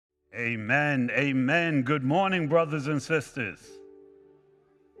Amen. Amen. Good morning, brothers and sisters.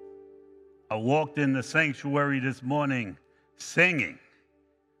 I walked in the sanctuary this morning singing.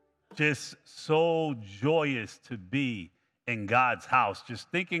 Just so joyous to be in God's house. Just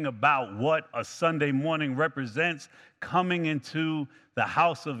thinking about what a Sunday morning represents, coming into the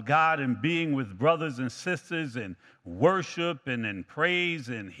house of God and being with brothers and sisters and worship and in praise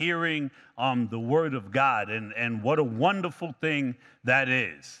and hearing the word of God. And what a wonderful thing that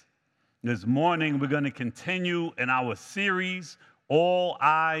is. This morning, we're going to continue in our series, All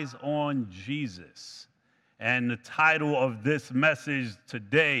Eyes on Jesus. And the title of this message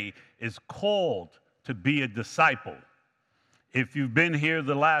today is Called to be a Disciple. If you've been here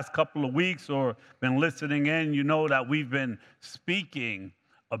the last couple of weeks or been listening in, you know that we've been speaking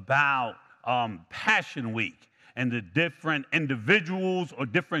about Passion Week and the different individuals or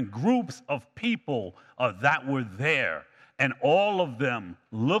different groups of people that were there. And all of them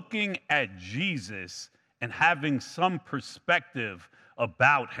looking at Jesus and having some perspective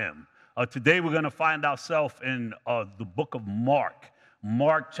about him. Today we're going to find ourselves in the book of Mark.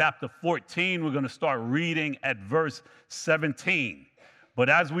 Mark chapter 14, we're going to start reading at verse 17. But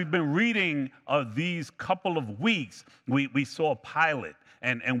as we've been reading these couple of weeks, we saw Pilate,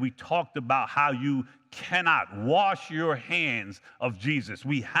 and we talked about how you cannot wash your hands of Jesus.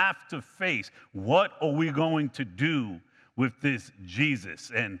 We have to face, what are we going to do with this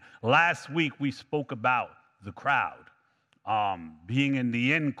Jesus? And last week we spoke about the crowd, being in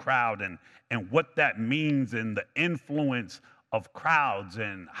the in crowd and what that means and the influence of crowds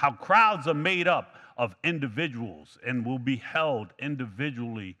and how crowds are made up of individuals and will be held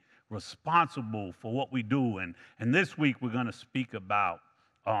individually responsible for what we do. And this week we're going to speak about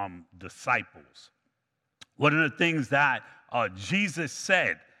disciples. One of the things that Jesus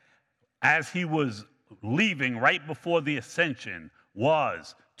said as he was leaving right before the ascension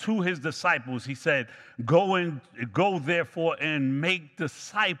was to his disciples, he said, go therefore and make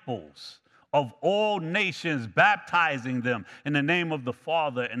disciples of all nations, baptizing them in the name of the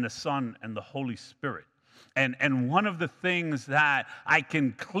Father and the Son and the Holy Spirit. And one of the things that I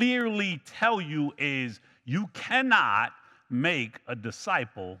can clearly tell you is you cannot make a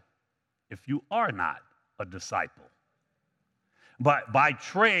disciple if you are not a disciple. But by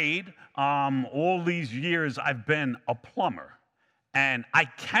trade, all these years I've been a plumber, and I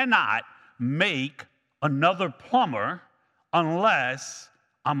cannot make another plumber unless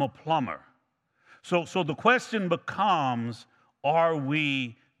I'm a plumber. So the question becomes, are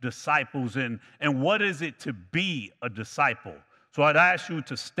we disciples, and what is it to be a disciple? So I'd ask you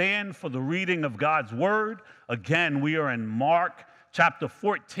to stand for the reading of God's word. Again, we are in Mark chapter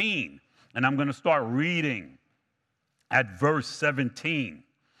 14, and I'm going to start reading at verse 17,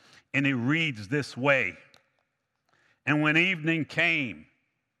 and it reads this way. And when evening came,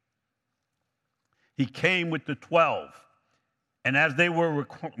 he came with the 12, and as they were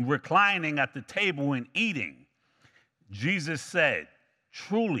reclining at the table and eating, Jesus said,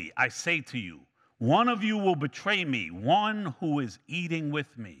 "Truly, I say to you, one of you will betray me, one who is eating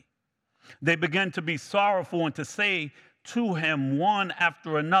with me." They began to be sorrowful and to say to him one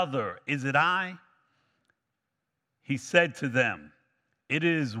after another, "Is it I?" He said to them, "It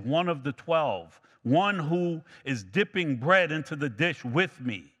is one of the 12, one who is dipping bread into the dish with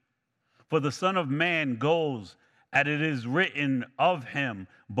me. For the Son of Man goes as it is written of him,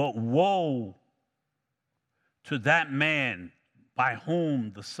 but woe to that man by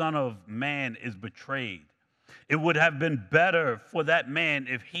whom the Son of Man is betrayed. It would have been better for that man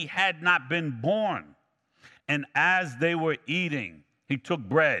if he had not been born." And as they were eating, he took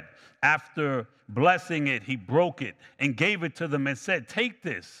bread. After blessing it, he broke it and gave it to them and said, Take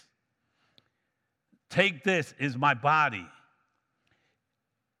this is my body."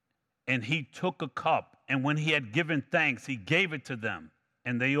 And he took a cup, and when he had given thanks, he gave it to them,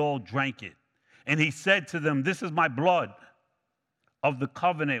 and they all drank it. And he said to them, "This is my blood of the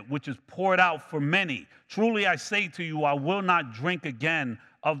covenant, which is poured out for many. Truly I say to you, I will not drink again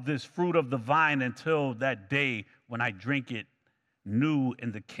of this fruit of the vine until that day when I drink it new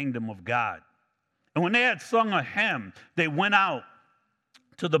in the kingdom of God." And when they had sung a hymn, they went out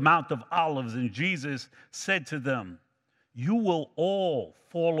to the Mount of Olives, and Jesus said to them, "You will all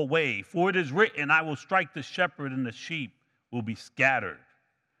fall away, for it is written, I will strike the shepherd and the sheep will be scattered.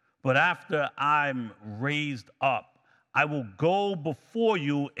 But after I'm raised up, I will go before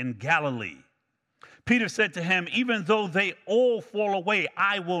you in Galilee." Peter said to him, "Even though they all fall away,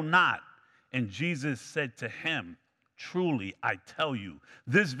 I will not." And Jesus said to him, "Truly, I tell you,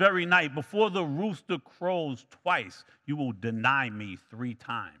 this very night, before the rooster crows twice, you will deny me 3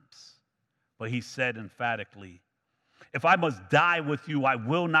 times. But he said emphatically, If I must die with you, I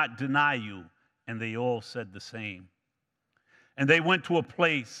will not deny you. And they all said the same. And they went to a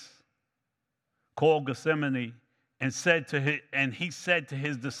place called Gethsemane and he said to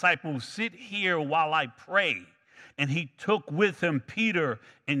his disciples, sit here while I pray. And he took with him Peter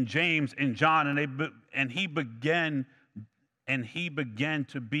and James and John, and he began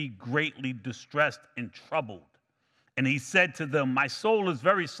to be greatly distressed and troubled. And he said to them, my soul is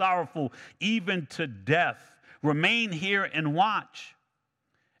very sorrowful, even to death. Remain here and watch.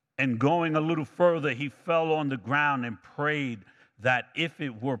 And going a little further, he fell on the ground and prayed that if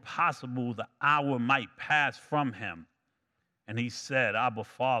it were possible, the hour might pass from him. And he said, Abba,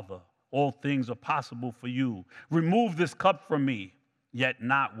 Father, all things are possible for you. Remove this cup from me, yet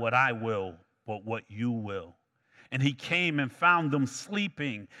not what I will, but what you will. And he came and found them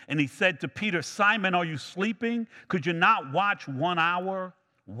sleeping. And he said to Peter, Simon, are you sleeping? Could you not watch 1 hour?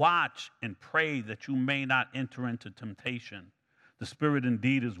 Watch and pray that you may not enter into temptation. The spirit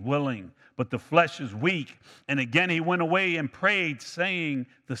indeed is willing, but the flesh is weak. And again he went away and prayed, saying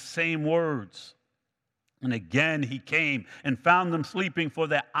the same words. And again he came and found them sleeping, for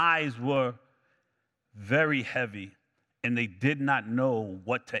their eyes were very heavy, and they did not know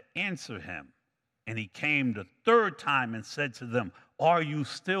what to answer him. And he came the third time and said to them, are you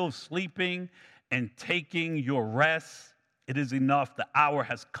still sleeping and taking your rest? It is enough. The hour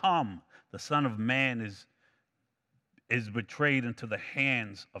has come. The Son of Man is betrayed into the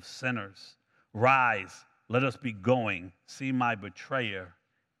hands of sinners. Rise, let us be going. See, my betrayer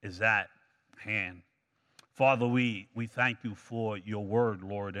is at hand. Father, we thank you for your word,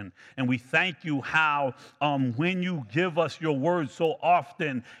 Lord, and we thank you how when you give us your word so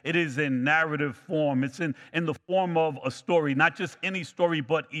often, it is in narrative form. It's in the form of a story, not just any story,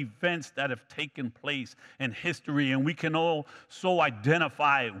 but events that have taken place in history. And we can all so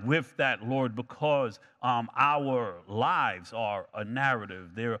identify with that, Lord, because our lives are a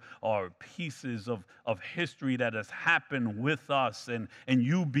narrative. There are pieces of history that has happened with us, and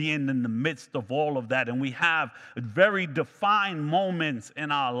you being in the midst of all of that. And we have very defined moments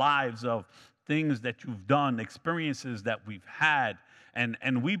in our lives of things that you've done, experiences that we've had,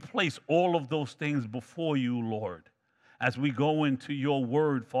 and we place all of those things before you, Lord, as we go into your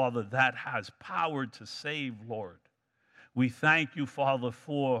word, Father, that has power to save, Lord. We thank you, Father,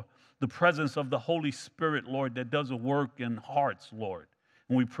 for the presence of the Holy Spirit, Lord, that does a work in hearts, Lord.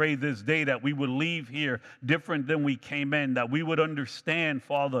 And we pray this day that we would leave here different than we came in, that we would understand,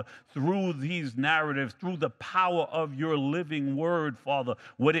 Father, through these narratives, through the power of your living word, Father,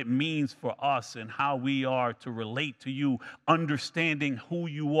 what it means for us and how we are to relate to you, understanding who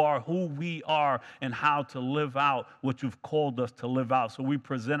you are, who we are, and how to live out what you've called us to live out. So we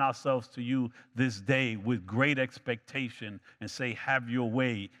present ourselves to you this day with great expectation and say, have your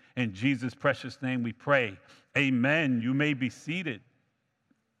way. In Jesus' precious name we pray. Amen. You may be seated.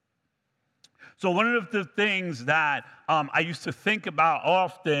 So one of the things that I used to think about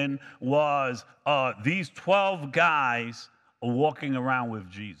often was these 12 guys walking around with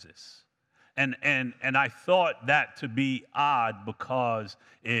Jesus. And I thought that to be odd, because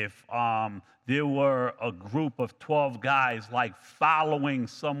if there were a group of 12 guys like following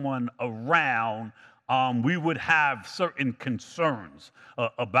someone around, we would have certain concerns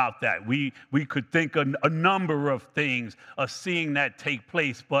about that. We could think a number of things seeing that take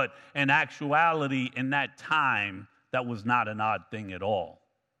place, but in actuality, in that time, that was not an odd thing at all.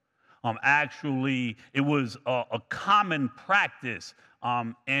 Actually, it was a common practice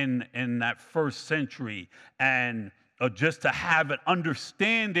in that first century, and just to have an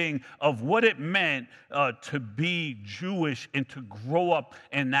understanding of what it meant to be Jewish and to grow up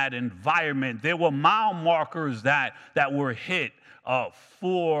in that environment. There were mile markers that were hit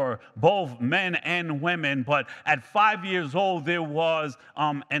for both men and women, but at 5 years old, there was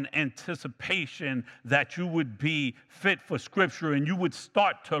an anticipation that you would be fit for Scripture and you would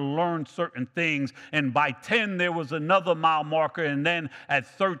start to learn certain things. And by 10, there was another mile marker, and then at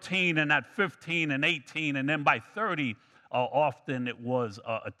 13, and at 15, and 18, and then by 30, often it was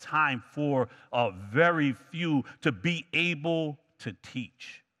a time for very few to be able to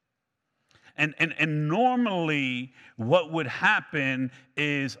teach. And normally what would happen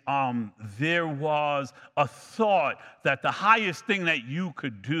is there was a thought that the highest thing that you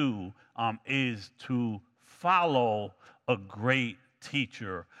could do is to follow a great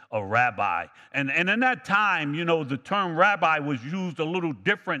teacher, a rabbi. And in that time, you know, the term rabbi was used a little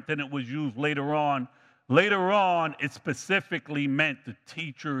different than it was used later on. Later on, it specifically meant the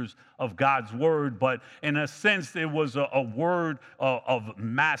teachers of God's word, but in a sense, it was a word of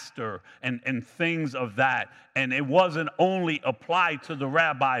master and things of that. And it wasn't only applied to the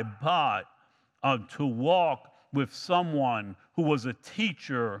rabbi, but to walk with someone who was a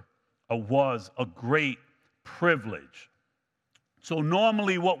teacher was a great privilege. So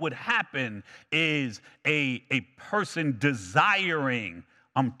normally what would happen is a person desiring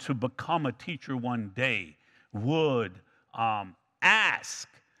to become a teacher one day would ask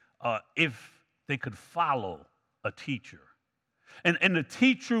if they could follow a teacher. And the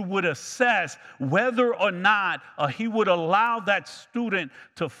teacher would assess whether or not he would allow that student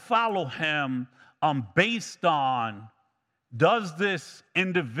to follow him based on, does this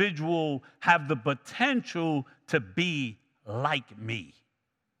individual have the potential to be like me?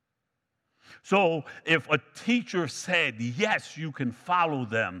 So if a teacher said, yes, you can follow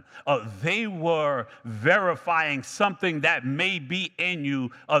them, they were verifying something that may be in you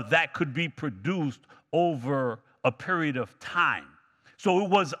that could be produced over a period of time. So it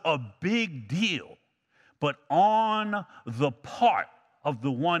was a big deal. But on the part of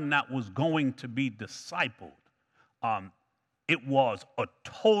the one that was going to be discipled, it was a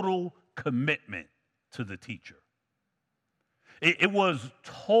total commitment to the teacher. It was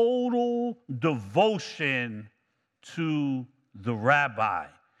total devotion to the rabbi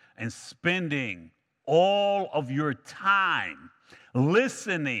and spending all of your time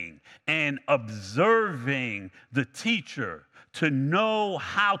listening and observing the teacher to know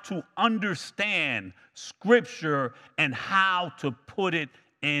how to understand Scripture and how to put it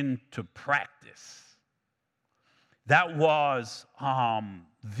into practice. That was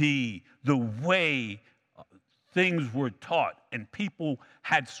the way things were taught, and people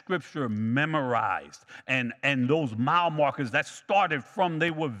had Scripture memorized, and those mile markers that started from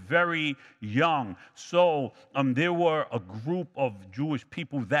they were very young. So there were a group of Jewish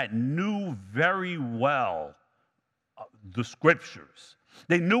people that knew very well the Scriptures.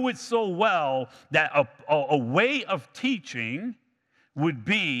 They knew it so well that a way of teaching would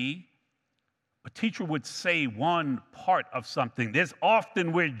be, a teacher would say one part of something. There's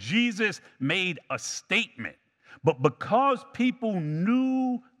often where Jesus made a statement, but because people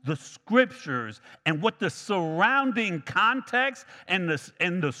knew the Scriptures and what the surrounding context and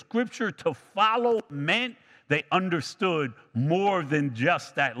the Scripture to follow meant, they understood more than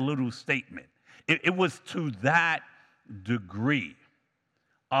just that little statement. It was to that degree.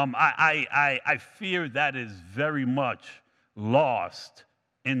 I fear that is very much lost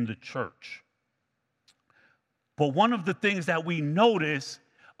in the church. But one of the things that we notice,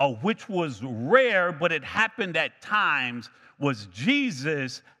 which was rare, but it happened at times, was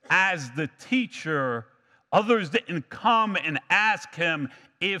Jesus as the teacher. Others didn't come and ask him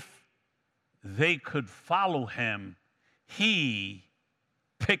if they could follow him. He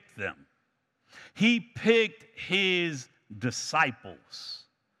picked them. He picked his disciples.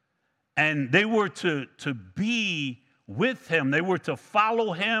 And they were to be with him. They were to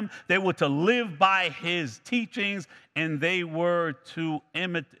follow him. They were to live by his teachings, and they were to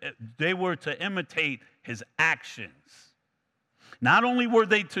imitate his actions. Not only were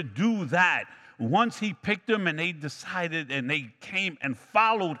they to do that, once he picked them and they decided and they came and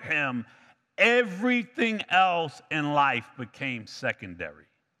followed him, everything else in life became secondary.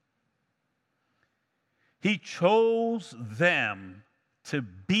 He chose them to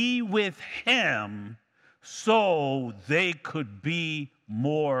be with him so they could be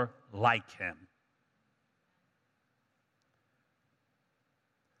more like him.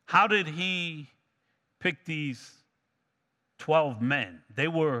 How did he pick these 12 men? They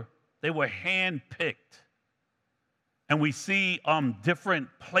were handpicked. And we see different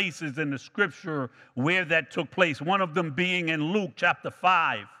places in the Scripture where that took place. One of them being in Luke chapter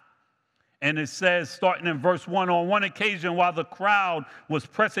 5. And it says, starting in verse 1, on one occasion while the crowd was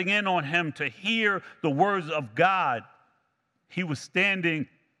pressing in on him to hear the words of God, he was standing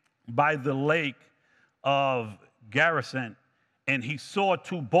by the lake of Gerasene, and he saw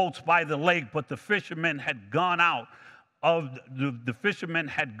two boats by the lake, but the fishermen had gone out of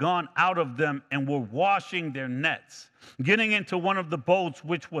them and were washing their nets. Getting into one of the boats,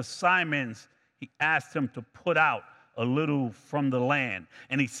 which was Simon's, he asked him to put out a little from the land.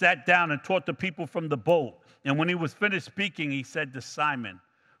 And he sat down and taught the people from the boat. And when he was finished speaking, he said to Simon,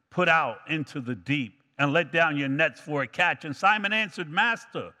 put out into the deep and let down your nets for a catch. And Simon answered,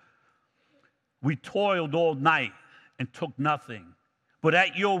 Master, we toiled all night and took nothing. But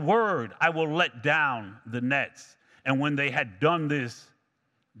at your word, I will let down the nets. And when they had done this,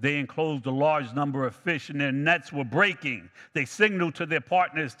 they enclosed a large number of fish, and their nets were breaking. They signaled to their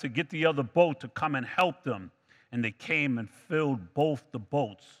partners to get the other boat to come and help them. And they came and filled both the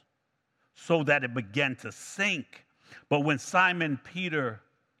boats so that it began to sink. But when Simon Peter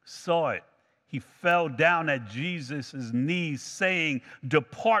saw it, he fell down at Jesus' knees, saying,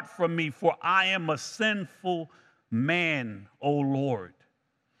 Depart from me, for I am a sinful man, O Lord.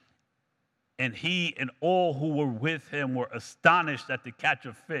 And he and all who were with him were astonished at the catch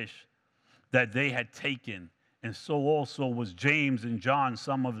of fish that they had taken. And so also was James and John,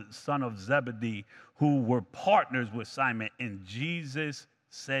 son of Zebedee, who were partners with Simon. And Jesus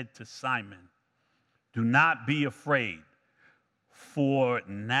said to Simon, do not be afraid, for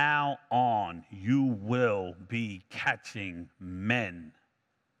now on you will be catching men.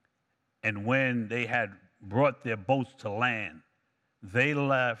 And when they had brought their boats to land, they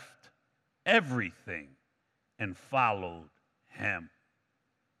left everything and followed him.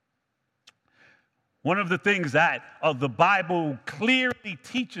 One of the things that the Bible clearly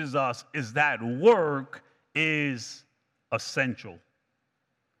teaches us is that work is essential.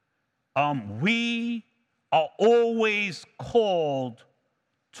 We are always called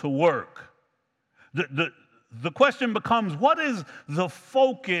to work. The question becomes, what is the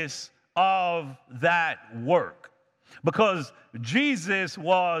focus of that work? Because Jesus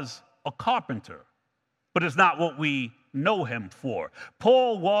was a carpenter, but it's not what we know him for.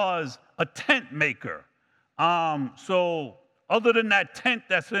 Paul was a tent maker. So other than that tent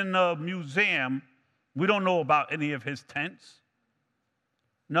that's in the museum, we don't know about any of his tents.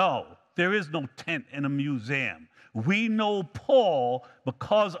 No, there is no tent in a museum. We know Paul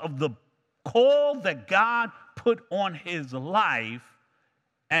because of the call that God put on his life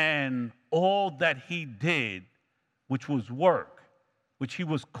and all that he did, which was work, which he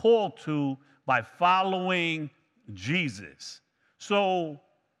was called to by following Jesus. So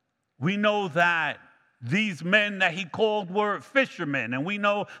we know that these men that he called were fishermen, and we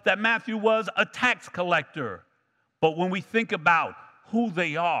know that Matthew was a tax collector. But when we think about who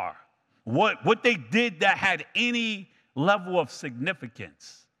they are, what they did that had any level of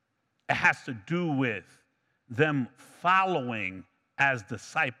significance, it has to do with them following as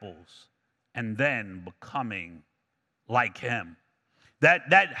disciples and then becoming like him.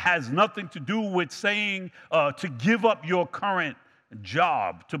 That has nothing to do with saying to give up your current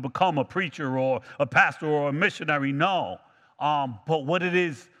job to become a preacher or a pastor or a missionary. No. But what it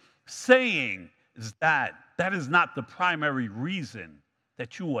is saying is that is not the primary reason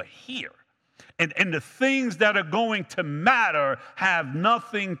that you are here. And the things that are going to matter have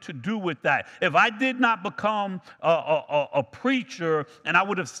nothing to do with that. If I did not become a preacher and I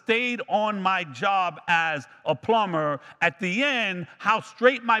would have stayed on my job as a plumber, at the end, how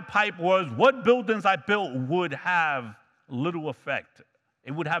straight my pipe was, what buildings I built would have little effect.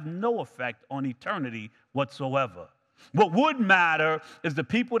 It would have no effect on eternity whatsoever. What would matter is the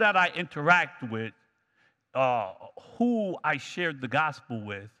people that I interact with, who I shared the gospel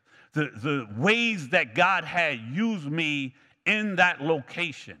with, the ways that God had used me in that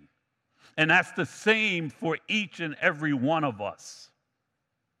location. And that's the same for each and every one of us.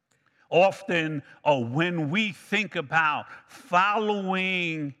 Often, when we think about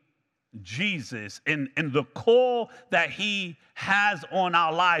following Jesus and the call that he has on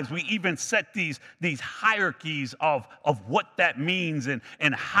our lives, we even set these hierarchies of what that means and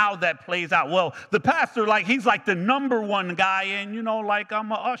how that plays out. Well, the pastor, he's like the number one guy, and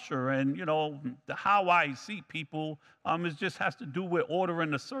I'm an usher, and how I see people it just has to do with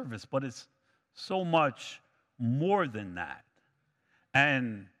ordering the service, but it's so much more than that.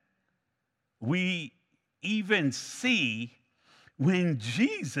 And we even see when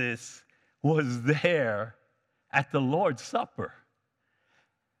Jesus was there at the Lord's Supper.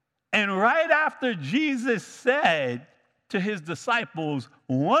 And right after Jesus said to his disciples,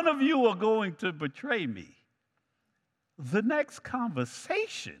 one of you are going to betray me, the next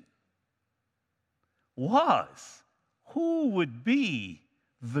conversation was, who would be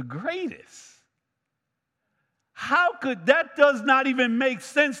the greatest? How could that does not even make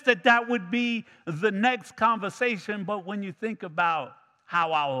sense that would be the next conversation, but when you think about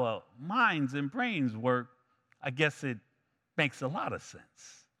how our minds and brains work, I guess it makes a lot of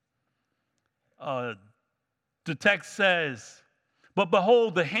sense. The text says, but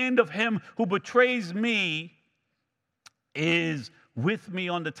behold, the hand of him who betrays me is with me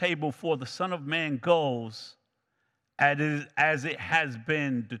on the table, for the Son of Man goes as it has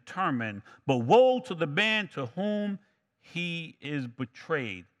been determined. But woe to the man to whom he is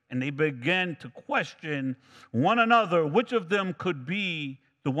betrayed. And they began to question one another, which of them could be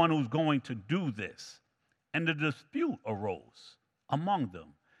the one who's going to do this? And the dispute arose among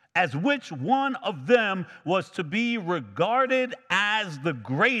them, as which one of them was to be regarded as the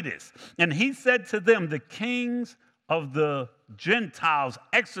greatest. And he said to them, the kings of the Gentiles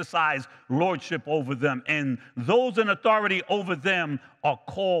exercise lordship over them, and those in authority over them are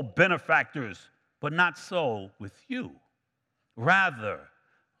called benefactors, but not so with you. Rather,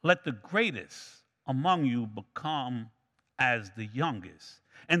 let the greatest among you become as the youngest,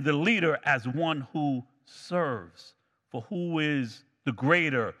 and the leader as one who serves. For who is the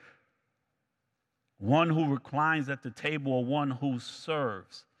greater, one who reclines at the table or one who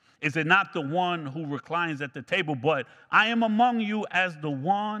serves? Is it not the one who reclines at the table? But I am among you as the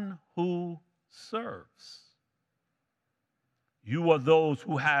one who serves. You are those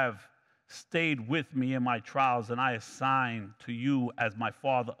who have stayed with me in my trials, and I assign to you, as my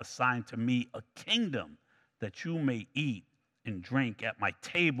Father assigned to me, a kingdom that you may eat and drink at my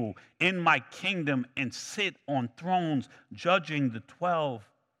table in my kingdom and sit on thrones judging the 12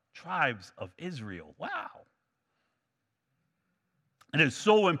 tribes of Israel. Wow. It is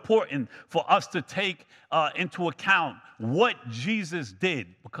so important for us to take into account what Jesus did,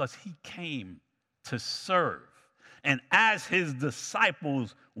 because he came to serve. And as his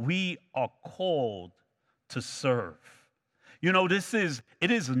disciples, we are called to serve. You know,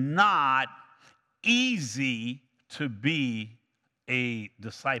 it is not easy to be a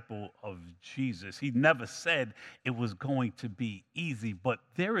disciple of Jesus. He never said it was going to be easy, but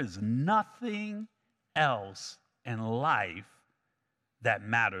there is nothing else in life that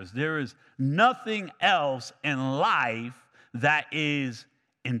matters. There is nothing else in life that is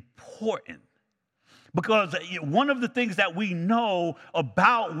important. Because one of the things that we know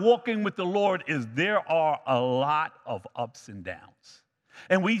about walking with the Lord is there are a lot of ups and downs.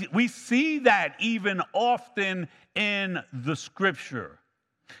 And we see that even often in the scripture.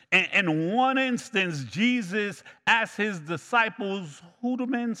 In one instance, Jesus asked his disciples, who do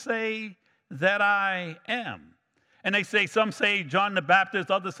men say that I am? And they say, some say John the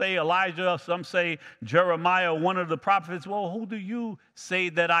Baptist, others say Elijah, some say Jeremiah, one of the prophets. Well, who do you say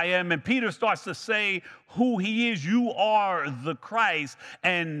that I am? And Peter starts to say who he is. You are the Christ.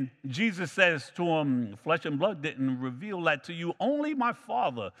 And Jesus says to him, flesh and blood didn't reveal that to you. Only my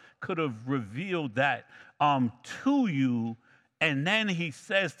Father could have revealed that to you. And then he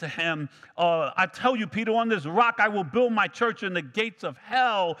says to him, I tell you, Peter, on this rock I will build my church, and the gates of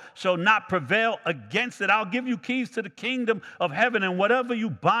hell shall not prevail against it. I'll give you keys to the kingdom of heaven, and whatever you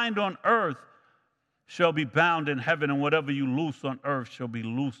bind on earth shall be bound in heaven, and whatever you loose on earth shall be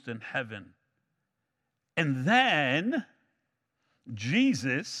loosed in heaven. And then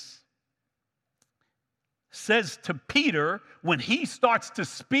Jesus says to Peter, when he starts to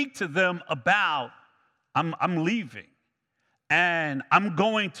speak to them about, I'm leaving. And I'm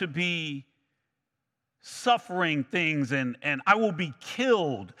going to be suffering things, and I will be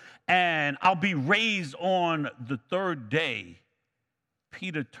killed, and I'll be raised on the third day.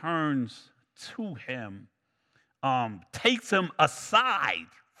 Peter turns to him, takes him aside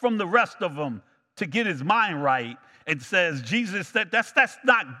from the rest of them to get his mind right, and says, Jesus, that's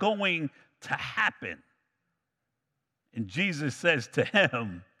not going to happen. And Jesus says to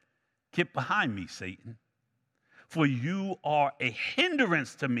him, get behind me, Satan. For you are a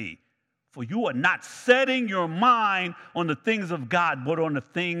hindrance to me, for you are not setting your mind on the things of God, but on the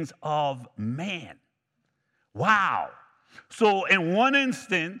things of man. Wow. So in one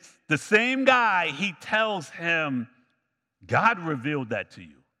instance, the same guy, he tells him, God revealed that to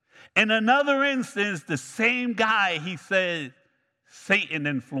you. In another instance, the same guy, he said, Satan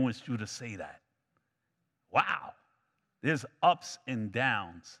influenced you to say that. Wow. There's ups and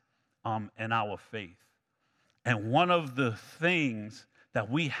downs in our faith. And one of the things that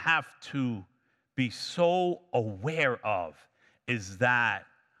we have to be so aware of is that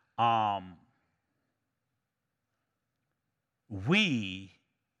we,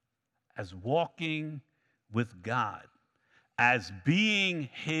 as walking with God, as being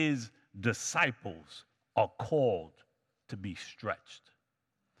his disciples, are called to be stretched.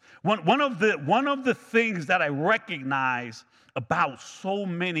 One of the things that I recognize about so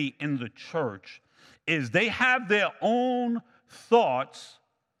many in the church is they have their own thoughts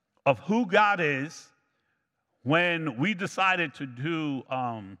of who God is. When we decided to do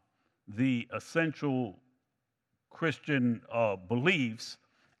the essential Christian beliefs,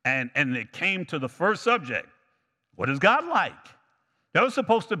 and it came to the first subject, what is God like? That was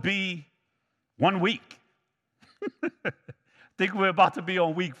supposed to be 1 week. I think we're about to be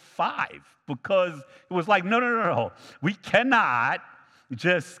on week 5, because it was like, no. We cannot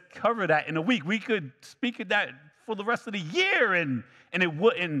just cover that in a week. We could speak of that for the rest of the year, and it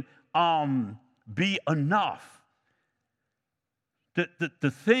wouldn't be enough.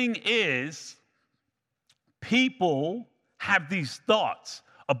 The thing is, people have these thoughts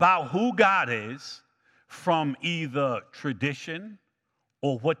about who God is from either tradition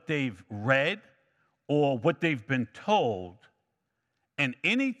or what they've read or what they've been told, and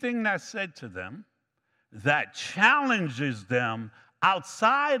anything that's said to them that challenges them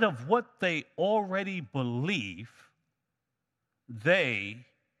outside of what they already believe, they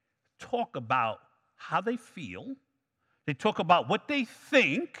talk about how they feel. They talk about what they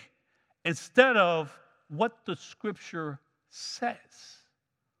think instead of what the scripture says.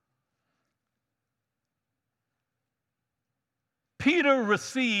 Peter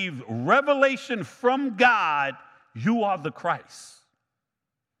received revelation from God, you are the Christ.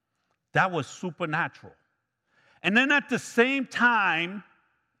 That was supernatural. And then at the same time,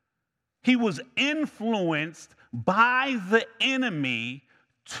 he was influenced by the enemy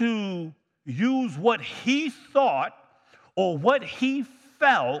to use what he thought or what he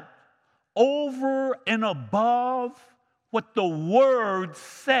felt over and above what the word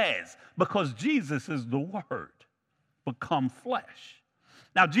says, because Jesus is the word become flesh.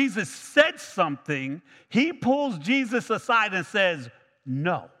 Now, Jesus said something. He pulls Jesus aside and says,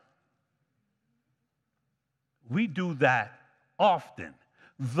 no. We do that often.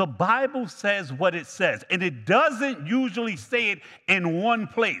 The Bible says what it says, and it doesn't usually say it in one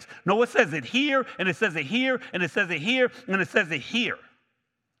place. No, it says it here, and it says it here, and it says it here, and it says it here.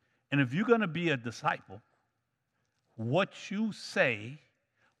 And if you're going to be a disciple, what you say,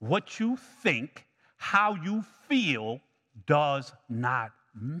 what you think, how you feel does not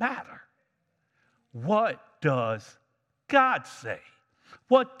matter. What does God say?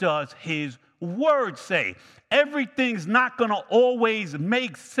 What does his word say? Everything's not going to always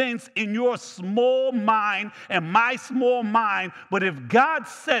make sense in your small mind and my small mind, but if God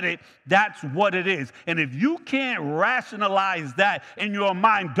said it, that's what it is. And if you can't rationalize that in your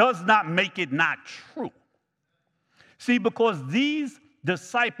mind, does not make it not true. See, because these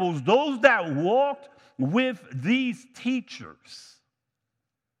disciples, those that walked with these teachers,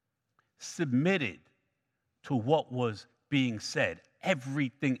 submitted to what was being said.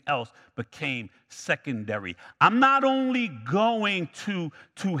 Everything else became secondary. I'm not only going to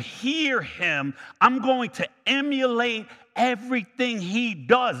hear him, I'm going to emulate everything he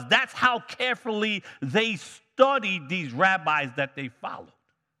does. That's how carefully they studied these rabbis that they followed.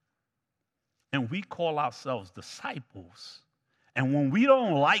 And we call ourselves disciples. And when we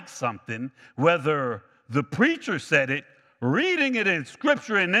don't like something, whether the preacher said it, reading it in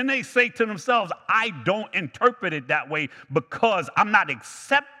scripture, and then they say to themselves, I don't interpret it that way because I'm not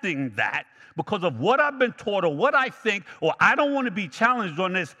accepting that because of what I've been taught or what I think, or I don't want to be challenged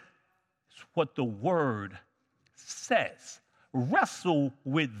on this. It's what the word says. Wrestle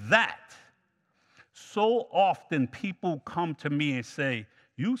with that. So often people come to me and say,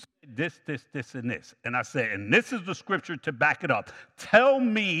 you said this, and this. And I say, and this is the scripture to back it up. Tell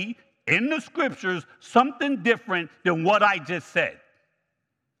me in the scriptures something different than what I just said.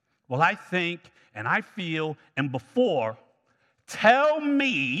 Well, I think and I feel, and before, tell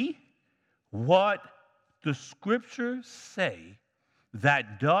me what the scriptures say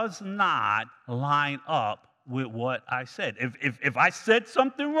that does not line up with what I said. If I said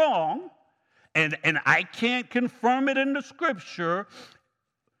something wrong and I can't confirm it in the scripture,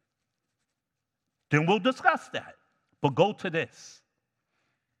 then we'll discuss that. But go to this.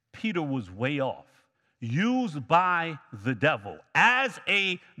 Peter was way off, used by the devil as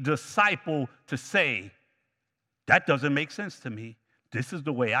a disciple to say, that doesn't make sense to me. This is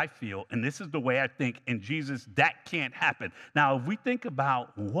the way I feel, and this is the way I think, and Jesus, that can't happen. Now, if we think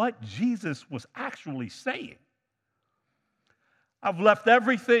about what Jesus was actually saying, I've left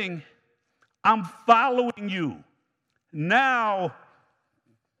everything. I'm following you. Now,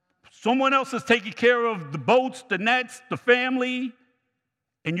 someone else is taking care of the boats, the nets, the family,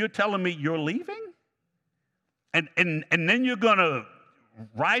 and you're telling me you're leaving? And then you're going to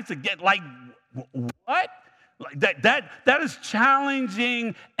rise again? Like, what? Like that is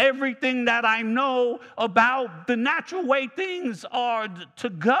challenging everything that I know about the natural way things are to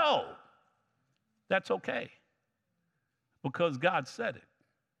go. That's okay, because God said it.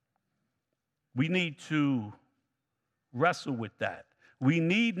 We need to wrestle with that. We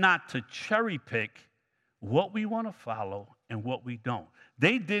need not to cherry pick what we want to follow and what we don't.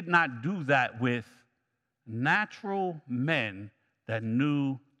 They did not do that with natural men that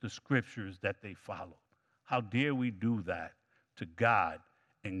knew the scriptures that they followed. How dare we do that to God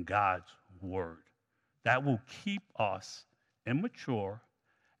and God's word? That will keep us immature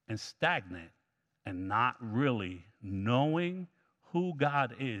and stagnant and not really knowing who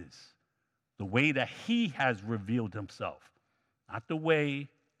God is, the way that he has revealed himself, not the way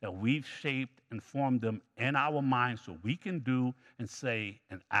that we've shaped and formed them in our minds so we can do and say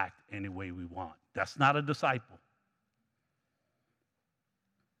and act any way we want. That's not a disciple.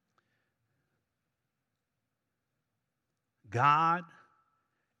 God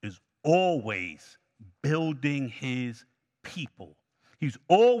is always building his people. He's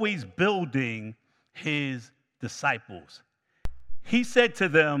always building his disciples. He said to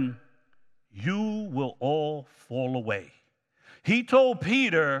them, you will all fall away. He told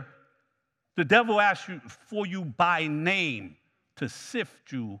Peter, the devil asked you for you by name to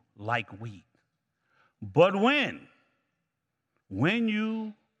sift you like wheat. But when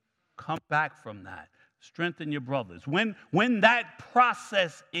you come back from that, strengthen your brothers. When that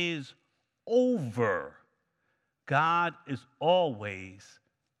process is over, God is always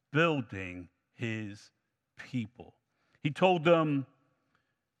building his people. He told them,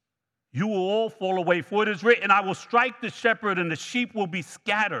 you will all fall away, for it is written, I will strike the shepherd and the sheep will be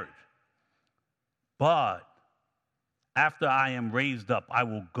scattered. But after I am raised up, I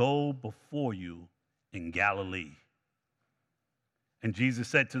will go before you in Galilee. And Jesus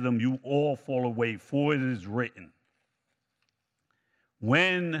said to them, you all fall away, for it is written.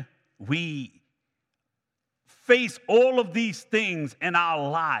 When we face all of these things in our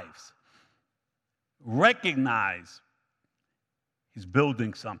lives, recognize he's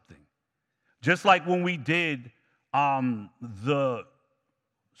building something. Just like when we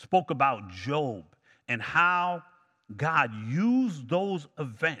spoke about Job and how God used those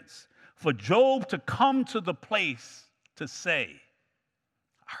events for Job to come to the place to say,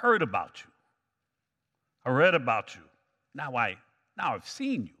 I heard about you. I read about you. Now I've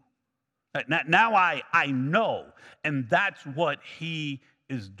seen you. Now I know. And that's what he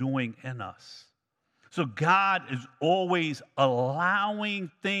is doing in us. So God is always allowing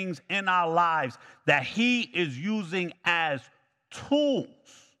things in our lives that he is using as tools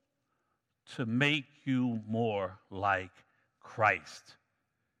to make you more like Christ.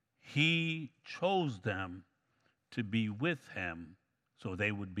 He chose them to be with him so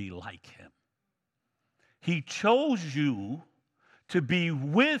they would be like him. He chose you to be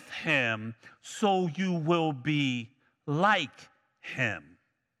with him so you will be like him.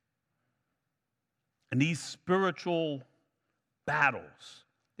 And these spiritual battles,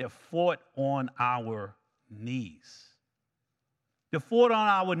 they're fought on our knees. They're fought on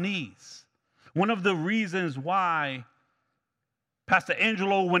our knees. One of the reasons why Pastor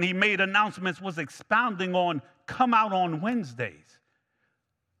Angelo, when he made announcements, was expounding on come out on Wednesdays.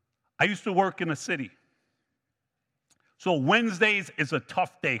 I used to work in a city. So Wednesdays is a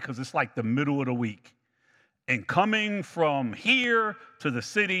tough day because it's like the middle of the week. And coming from here to the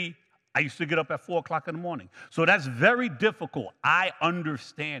city, I used to get up at 4 o'clock in the morning. So that's very difficult. I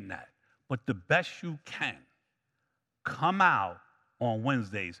understand that. But the best you can, come out on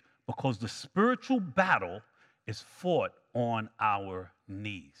Wednesdays because the spiritual battle is fought on our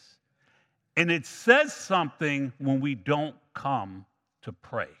knees. And it says something when we don't come to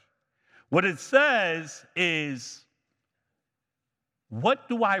pray. What it says is, what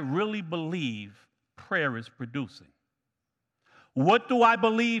do I really believe prayer is producing? What do I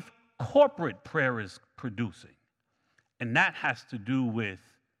believe corporate prayer is producing? And that has to do with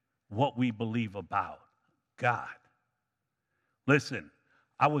what we believe about God. Listen,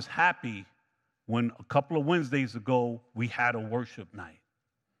 I was happy when a couple of Wednesdays ago we had a worship night.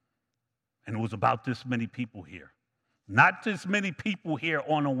 And it was about this many people here. Not this many people here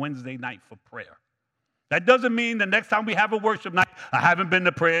on a Wednesday night for prayer. That doesn't mean the next time we have a worship night, I haven't been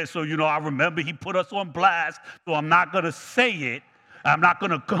to prayer, so I remember he put us on blast, so I'm not going to say it. I'm not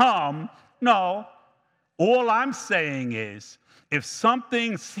going to come. No. All I'm saying is, if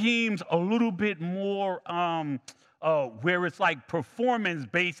something seems a little bit more where it's like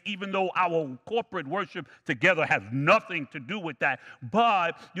performance-based, even though our corporate worship together has nothing to do with that,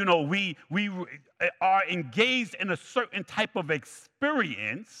 but, we are engaged in a certain type of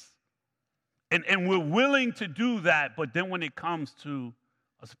experience, and we're willing to do that, but then when it comes to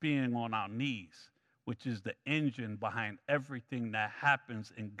us being on our knees, which is the engine behind everything that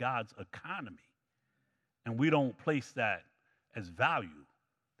happens in God's economy, and we don't place that as value,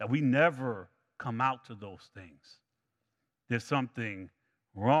 that we never come out to those things, there's something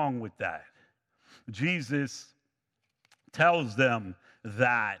wrong with that. Jesus tells them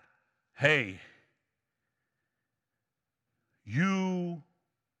that, hey, you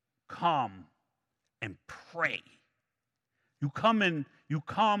come and pray. You come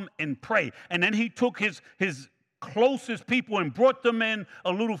and pray. And then he took his closest people and brought them in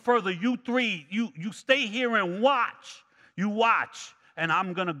a little further. You three, you stay here and watch. You watch. And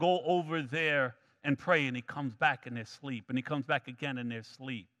I'm going to go over there and pray. And he comes back in their sleep. And he comes back again in their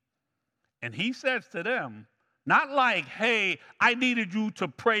sleep. And he says to them, not like, hey, I needed you to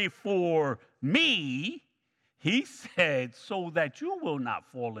pray for me. He said, so that you will not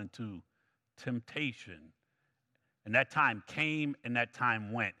fall into temptation. And that time came and that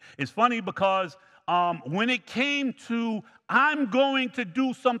time went. It's funny because when it came to, I'm going to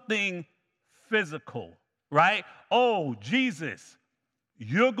do something physical, right? Oh, Jesus,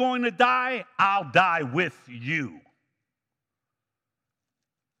 you're going to die, I'll die with you.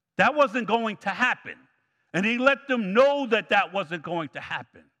 That wasn't going to happen. And he let them know that that wasn't going to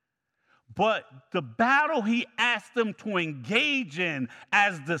happen. But the battle he asked them to engage in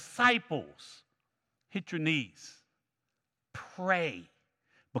as disciples, hit your knees, pray,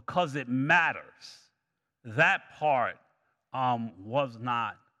 because it matters. That part was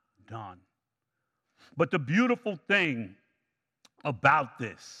not done. But the beautiful thing about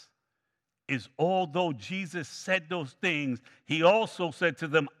this is, although Jesus said those things, he also said to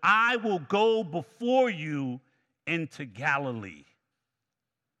them, I will go before you into Galilee.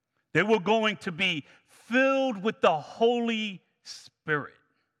 They were going to be filled with the Holy Spirit.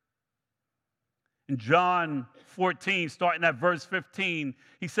 In John 14, starting at verse 15,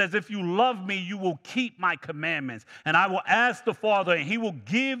 he says, if you love me, you will keep my commandments. And I will ask the Father, and he will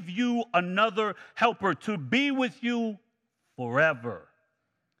give you another helper to be with you forever.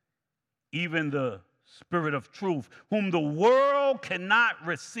 Even the Spirit of truth, whom the world cannot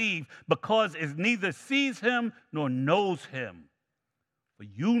receive, because it neither sees him nor knows him. For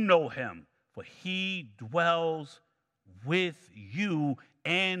you know him, for he dwells with you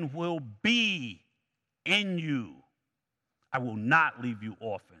and will be in you. I will not leave you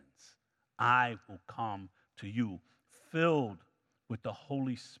orphans. I will come to you. Filled with the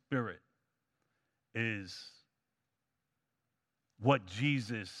Holy Spirit is what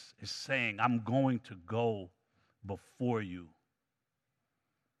Jesus is saying. I'm going to go before you.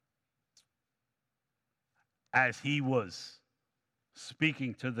 As he was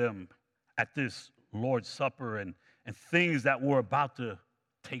speaking to them at this Lord's Supper and things that were about to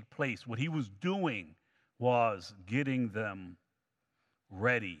take place, what he was doing was getting them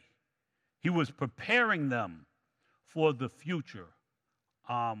ready. He was preparing them for the future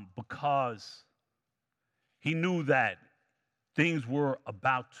because he knew that things were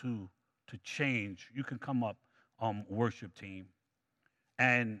about to change. You can come up, worship team.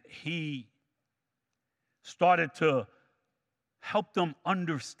 And he started to help them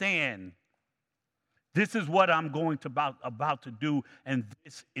understand, this is what I'm going to about to do, and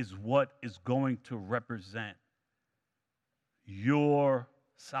this is what is going to represent your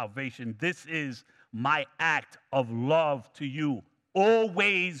salvation. This is my act of love to you.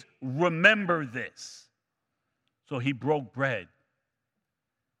 Always remember this. So he broke bread,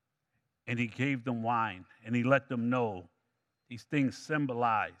 and he gave them wine, and he let them know these things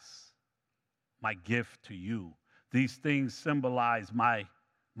symbolize my gift to you. These things symbolize my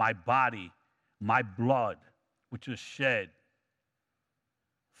body, my blood, which is shed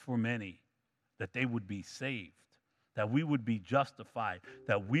for many, that they would be saved, that we would be justified,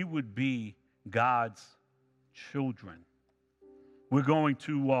 that we would be God's children. We're going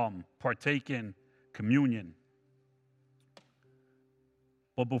to partake in communion.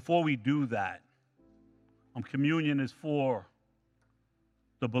 But before we do that, communion is for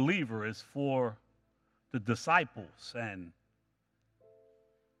the believer, is for the disciples, and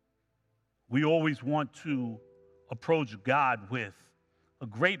we always want to approach God with a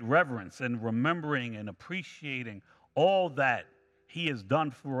great reverence and remembering and appreciating all that he has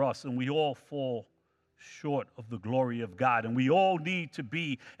done for us, and we all fall short of the glory of God, and we all need to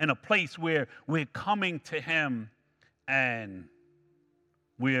be in a place where we're coming to him and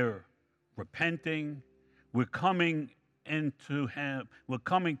we're repenting, we're coming into him, we're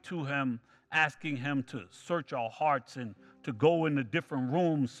coming to him, asking him to search our hearts and to go into different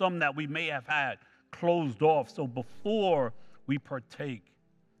rooms, some that we may have had closed off. So before we partake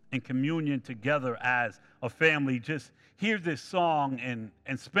in communion together as a family, just hear this song and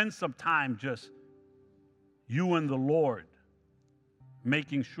spend some time just you and the Lord,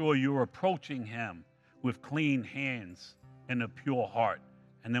 making sure you're approaching him with clean hands and a pure heart.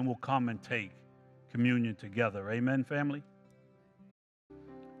 And then we'll come and take communion together. Amen, family?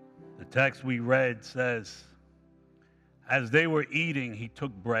 The text we read says, as they were eating, he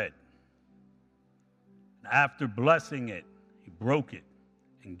took bread. And after blessing it, he broke it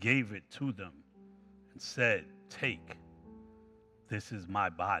and gave it to them and said, take, this is my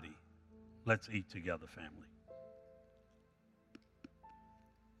body. Let's eat together, family.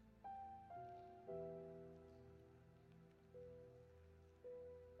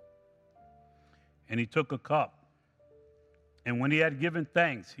 And he took a cup, and when he had given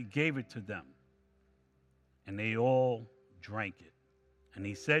thanks, he gave it to them, and they all drank it. And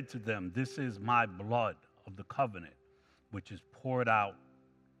he said to them, this is my blood of the covenant, which is poured out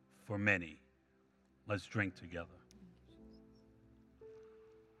for many. Let's drink together.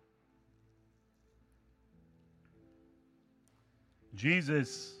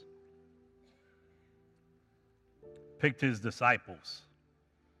 Jesus picked his disciples.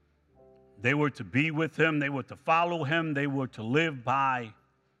 They were to be with him. They were to follow him. They were to live by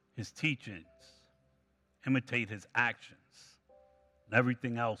his teachings, imitate his actions. And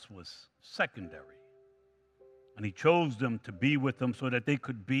everything else was secondary. And he chose them to be with him so that they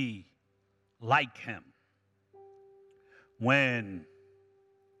could be like him. When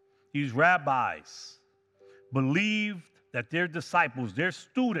these rabbis believed that their disciples, their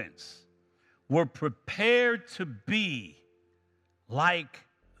students, were prepared to be like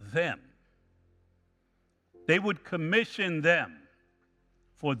them, they would commission them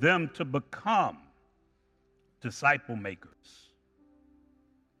for them to become disciple makers.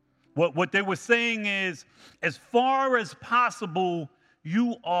 What they were saying is, as far as possible,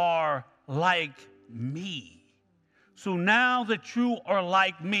 you are like me. So now that you are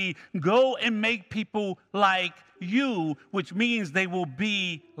like me, go and make people like you, which means they will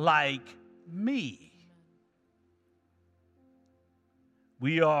be like me.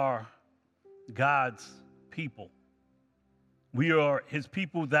 We are God's people. We are his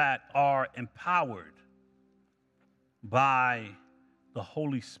people that are empowered by the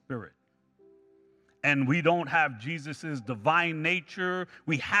Holy Spirit. And we don't have Jesus's divine nature.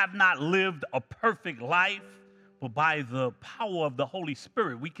 We have not lived a perfect life, but by the power of the Holy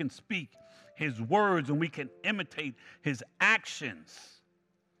Spirit, we can speak his words and we can imitate his actions.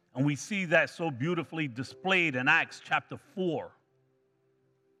 And we see that so beautifully displayed in Acts chapter 4.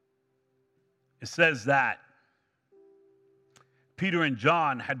 It says that Peter and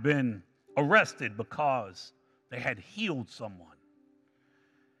John had been arrested because they had healed someone.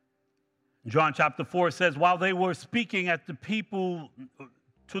 John chapter 4 says, while they were speaking to the people,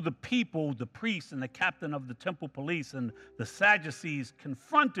 the priests and the captain of the temple police and the Sadducees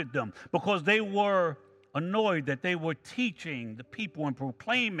confronted them because they were annoyed that they were teaching the people and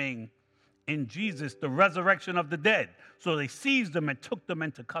proclaiming in Jesus the resurrection of the dead. So they seized them and took them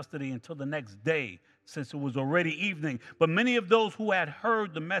into custody until the next day, since it was already evening. But many of those who had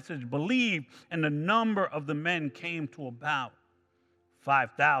heard the message believed, and the number of the men came to about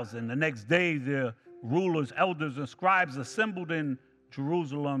 5,000. The next day, the rulers, elders, and scribes assembled in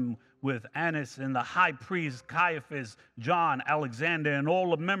Jerusalem with Annas and the high priest Caiaphas, John, Alexander, and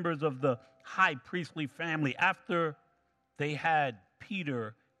all the members of the high priestly family. After they had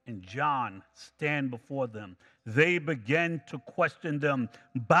Peter and John stand before them, they began to question them,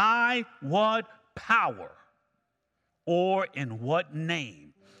 by what power or in what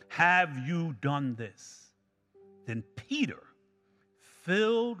name have you done this? Then Peter,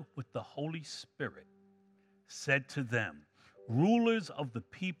 filled with the Holy Spirit, said to them, rulers of the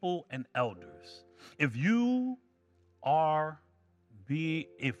people and elders, if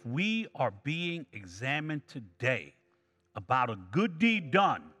we are being examined today about a good deed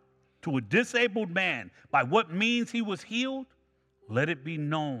done to a disabled man, by what means he was healed, let it be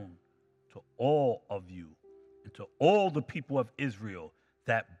known to all of you and to all the people of Israel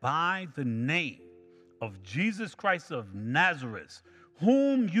that by the name of Jesus Christ of Nazareth,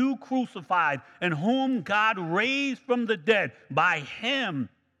 whom you crucified and whom God raised from the dead, by him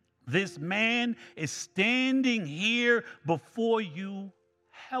this man is standing here before you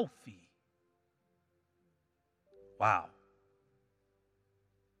healthy. Wow.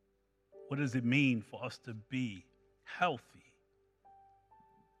 What does it mean for us to be healthy?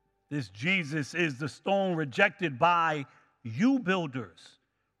 This Jesus is the stone rejected by you builders,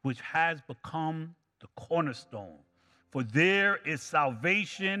 which has become the cornerstone. For there is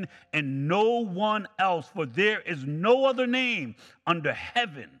salvation in no one else, for there is no other name under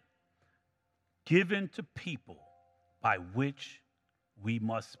heaven given to people by which we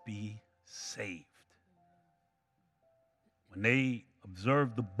must be saved. When they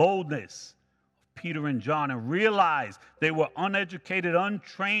observed the boldness of Peter and John and realized they were uneducated,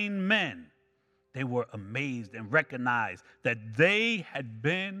 untrained men, they were amazed and recognized that they had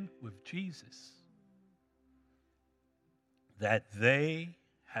been with Jesus. That they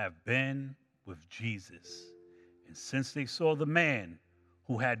have been with Jesus. And since they saw the man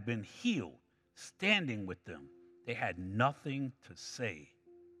who had been healed standing with them, they had nothing to say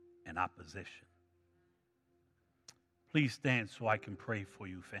in opposition. Please stand so I can pray for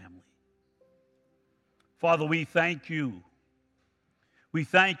you, family. Father, we thank you. We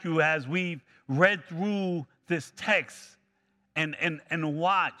thank you as we've read through this text and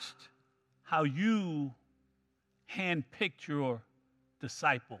watched how you handpicked your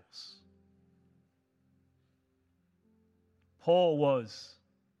disciples. Paul was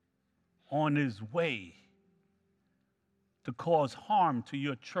on his way to cause harm to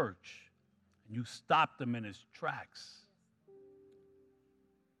your church, and you stopped him in his tracks.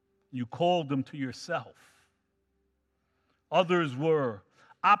 You called them to yourself. Others were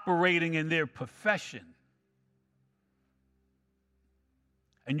operating in their profession,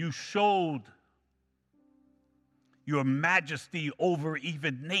 and you showed your majesty over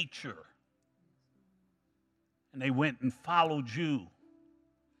even nature. And they went and followed you.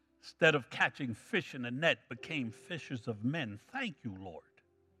 Instead of catching fish in a net, became fishers of men. Thank you, Lord.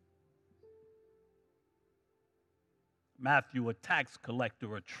 Matthew, a tax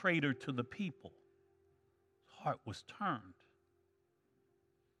collector, a traitor to the people. His heart was turned.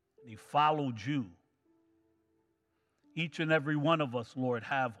 And he followed you. Each and every one of us, Lord,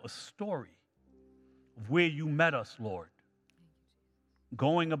 have a story of where you met us, Lord,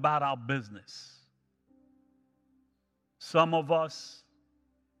 going about our business. Some of us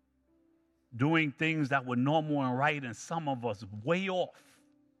doing things that were normal and right, and some of us way off.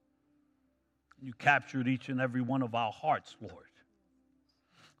 You captured each and every one of our hearts, Lord.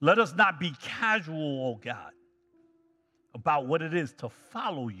 Let us not be casual, oh God, about what it is to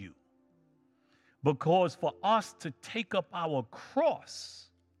follow you. Because for us to take up our cross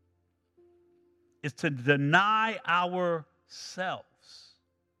is to deny ourselves,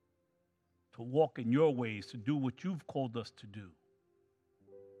 to walk in your ways, to do what you've called us to do.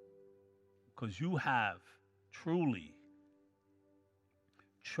 Because you have truly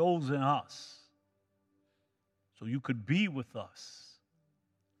chosen us so you could be with us,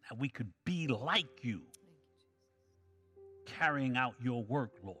 that we could be like you, carrying out your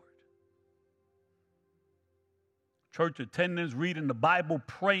work, Lord. Church attendance, reading the Bible,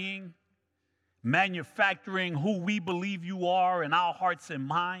 praying, manufacturing who we believe you are in our hearts and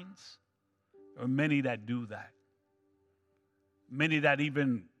minds. There are many that do that. Many that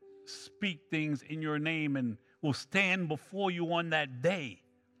even speak things in your name and will stand before you on that day,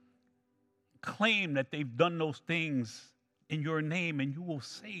 claim that they've done those things in your name, and you will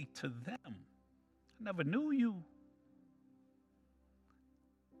say to them, I never knew you.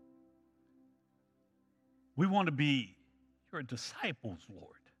 We want to be your disciples,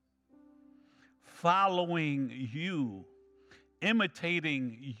 Lord, following you,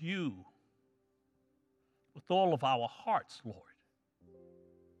 imitating you with all of our hearts, Lord.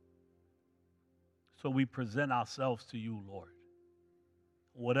 So we present ourselves to you, Lord.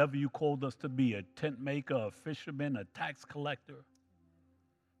 Whatever you called us to be, a tent maker, a fisherman, a tax collector,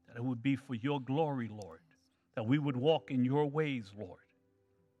 that it would be for your glory, Lord, that we would walk in your ways, Lord,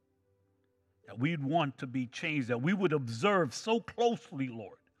 that we'd want to be changed, that we would observe so closely,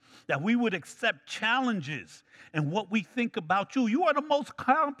 Lord, that we would accept challenges in what we think about you. You are the most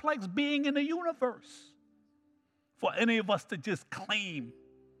complex being in the universe. For any of us to just claim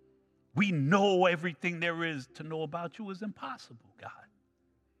we know everything there is to know about you is impossible, God.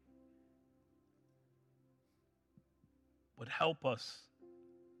 But help us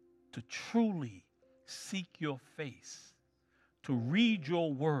to truly seek your face, to read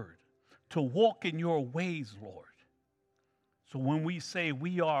your word, to walk in your ways, Lord. So when we say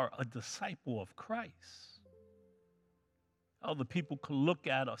we are a disciple of Christ, other people can look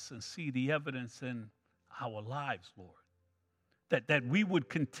at us and see the evidence in our lives, Lord. That we would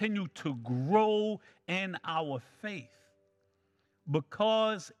continue to grow in our faith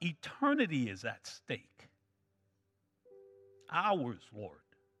because eternity is at stake. Ours, Lord.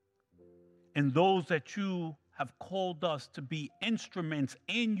 And those that you have called us to be instruments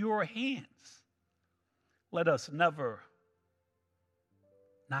in your hands. Let us never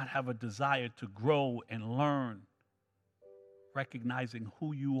not have a desire to grow and learn, recognizing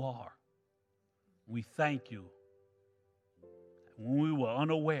who you are. We thank you. When we were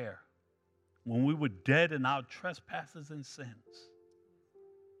unaware, when we were dead in our trespasses and sins,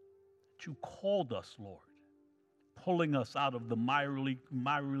 that you called us, Lord, pulling us out of the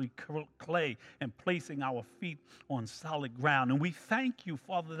miry clay and placing our feet on solid ground. And we thank you,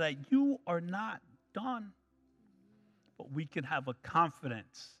 Father, that you are not done, but we can have a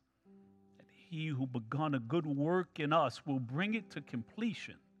confidence that he who begun a good work in us will bring it to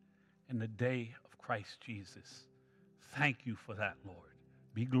completion in the day of Christ Jesus. Thank you for that, Lord.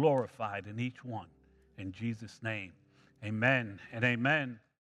 Be glorified in each one. In Jesus' name, amen and amen.